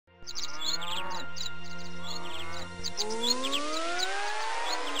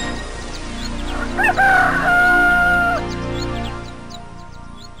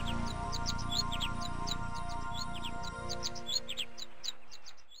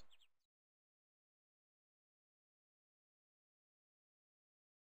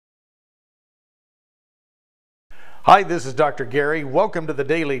Hi, this is Dr. Gary. Welcome to the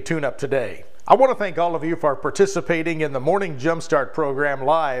Daily Tune-Up today. I want to thank all of you for participating in the Morning Jumpstart program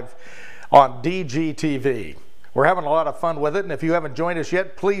live on DGTV. We're having a lot of fun with it, and if you haven't joined us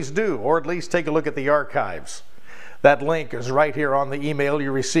yet, please do, or at least take a look at the archives. That link is right here on the email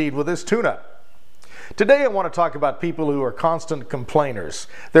you received with this tune-up. Today I want to talk about people who are constant complainers.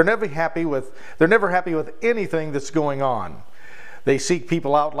 They're never happy with anything that's going on. They seek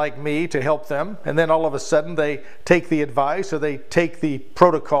people out like me to help them, and then all of a sudden they take the advice or they take the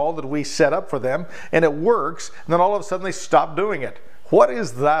protocol that we set up for them, and it works, and then all of a sudden they stop doing it. What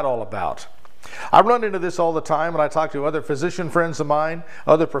is that all about? I run into this all the time when I talk to other physician friends of mine,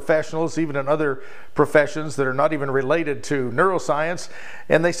 other professionals, even in other professions that are not even related to neuroscience,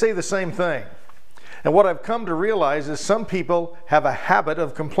 and they say the same thing. And what I've come to realize is some people have a habit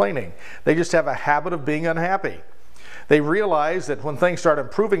of complaining. They just have a habit of being unhappy. They realize that when things start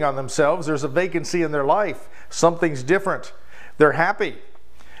improving on themselves, there's a vacancy in their life. Something's different. They're happy,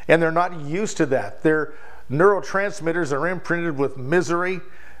 and they're not used to that. Their neurotransmitters are imprinted with misery,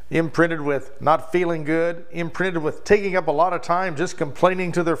 imprinted with not feeling good, imprinted with taking up a lot of time just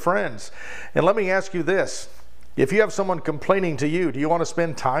complaining to their friends. And let me ask you this. If you have someone complaining to you, do you want to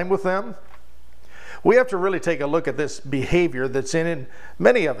spend time with them? We have to really take a look at this behavior that's in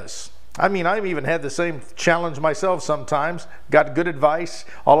many of us. I mean, I've even had the same challenge myself sometimes. Got good advice,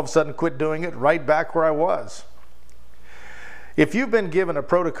 all of a sudden quit doing it, right back where I was. If you've been given a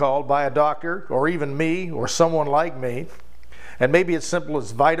protocol by a doctor, or even me, or someone like me, and maybe it's simple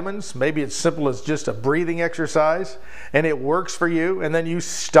as vitamins, maybe it's simple as just a breathing exercise, and it works for you, and then you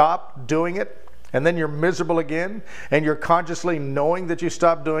stop doing it, and then you're miserable again, and you're consciously knowing that you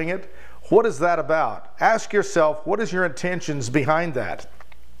stopped doing it, what is that about? Ask yourself, what is your intentions behind that?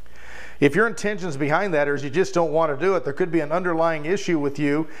 If your intentions behind that is you just don't want to do it, there could be an underlying issue with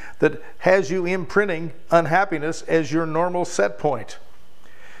you that has you imprinting unhappiness as your normal set point.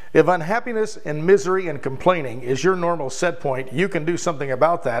 If unhappiness and misery and complaining is your normal set point, you can do something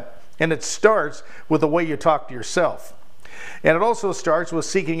about that, and it starts with the way you talk to yourself. And it also starts with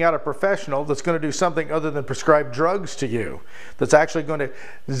seeking out a professional that's going to do something other than prescribe drugs to you, that's actually going to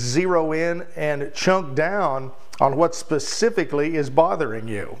zero in and chunk down on what specifically is bothering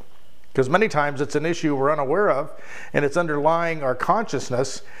you. Because many times it's an issue we're unaware of, and it's underlying our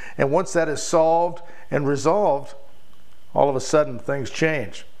consciousness, and once that is solved and resolved, all of a sudden things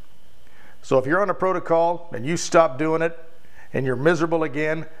change. So if you're on a protocol and you stop doing it and you're miserable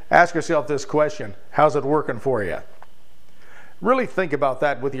again, ask yourself this question: how's it working for you? Really think about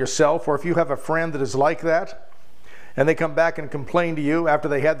that with yourself, or if you have a friend that is like that and they come back and complain to you after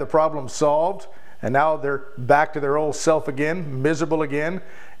they had the problem solved, and now they're back to their old self again, miserable again,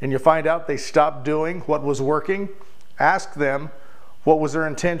 and you find out they stopped doing what was working, ask them what was their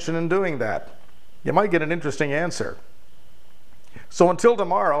intention in doing that. You might get an interesting answer. So until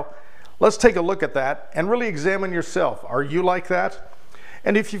tomorrow, let's take a look at that and really examine yourself. Are you like that?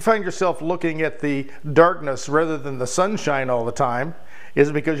 And if you find yourself looking at the darkness rather than the sunshine all the time, is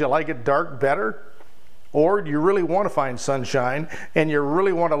it because you like it dark better? Or do you really want to find sunshine, and you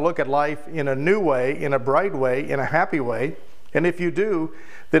really want to look at life in a new way, in a bright way, in a happy way? And if you do,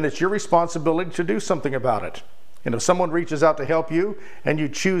 then it's your responsibility to do something about it. And if someone reaches out to help you and you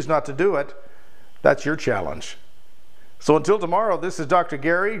choose not to do it, that's your challenge. So until tomorrow, this is Dr.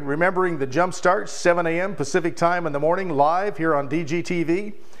 Gary, remembering the Jumpstart, 7 a.m. Pacific time in the morning, live here on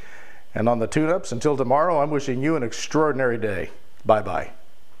DGTV and on the Tune-Ups. Until tomorrow, I'm wishing you an extraordinary day. Bye-bye.